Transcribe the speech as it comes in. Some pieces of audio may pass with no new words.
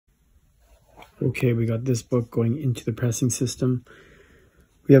Okay, we got this book going into the pressing system.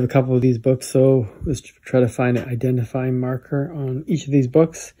 We have a couple of these books, so let's try to find an identifying marker on each of these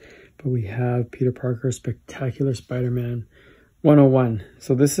books. But we have Peter Parker Spectacular Spider-Man 101.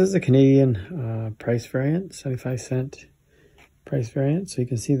 So this is a Canadian price variant, 75-cent price variant. So you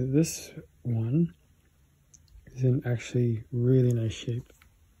can see that this one is in actually really nice shape.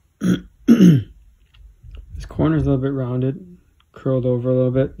 This corner is a little bit rounded, curled over a little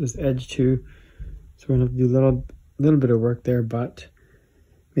bit, this edge too. So we're gonna have to do a little bit of work there, but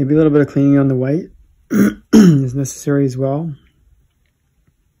maybe a little bit of cleaning on the white is necessary as well.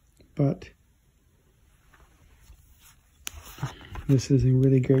 But this is in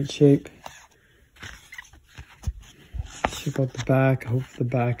really great shape. Check out the back. I hope the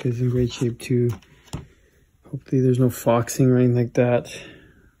back is in great shape too. Hopefully there's no foxing or anything like that.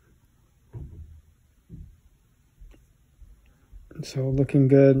 So looking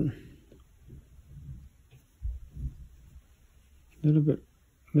good. A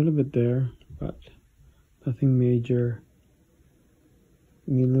little bit there, but nothing major.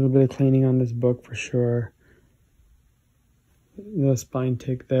 Need a little bit of cleaning on this book for sure. No spine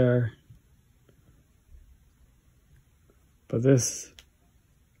tick there. But this,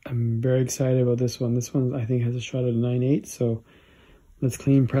 I'm very excited about this one. This one I think has a shot at a 9.8, so let's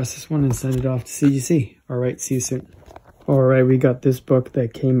clean press this one and send it off to CGC. All right, see you soon. All right, we got this book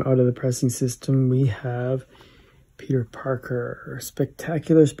that came out of the pressing system. We have Peter Parker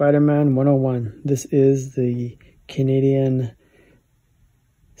Spectacular Spider-Man 101. This is the Canadian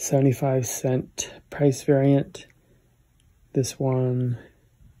 75-cent price variant. This one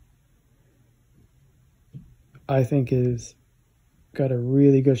I think is got a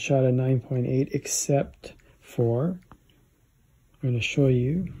really good shot at 9.8, except for, I'm going to show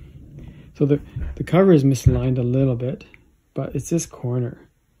you. So the cover is misaligned a little bit, but it's this corner.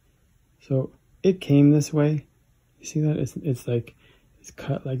 So it came this way. You see that? It's like, it's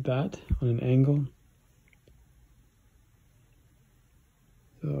cut like that on an angle.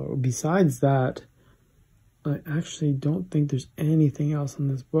 So besides that, I actually don't think there's anything else on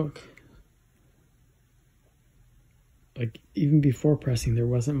this book. Like even before pressing, there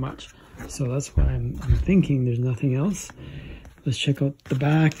wasn't much. So that's why I'm thinking there's nothing else. Let's check out the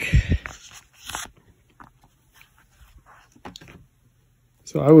back.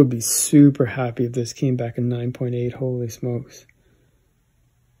 So I would be super happy if this came back in 9.8. Holy smokes.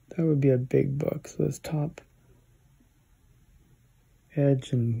 That would be a big book. So this top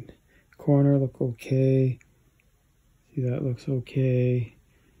edge and corner look okay. See, that looks okay.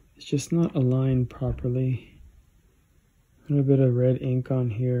 It's just not aligned properly. A little bit of red ink on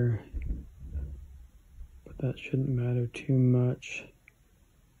here, but that shouldn't matter too much.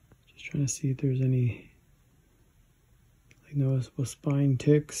 Just trying to see if there's any noticeable spine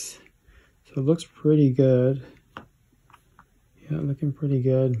ticks. So it looks pretty good. Yeah, looking pretty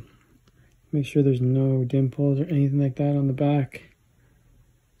good. Make sure there's no dimples or anything like that on the back.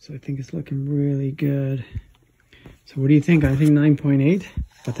 So I think it's looking really good. So what do you think? I think 9.8,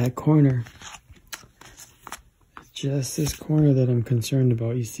 but that corner, just this corner that I'm concerned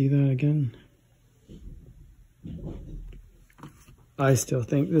about. You see that again? I still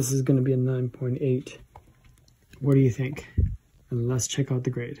think this is going to be a 9.8. What do you think? And let's check out the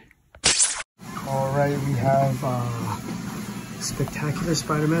grade. All right, we have Spectacular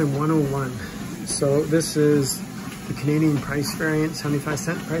Spider-Man 101. So this is the Canadian price variant,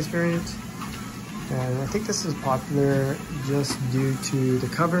 75-cent price variant. And I think this is popular just due to the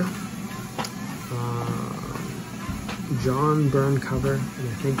cover. John Byrne cover, and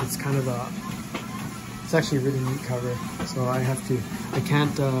I think it's kind of it's actually a really neat cover. So I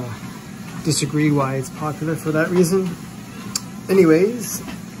can't disagree why it's popular for that reason. Anyways,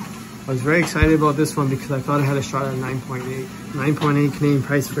 I was very excited about this one because I thought it had a shot at 9.8. 9.8 Canadian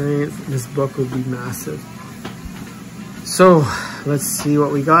price variant. This book would be massive. So let's see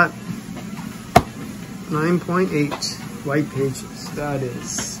what we got. 9.8 white pages. That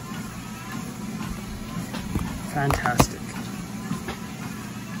is fantastic.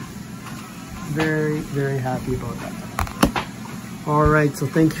 Very, very happy about that. All right, so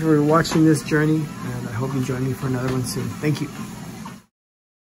thank you for watching this journey, and I hope you join me for another one soon. Thank you.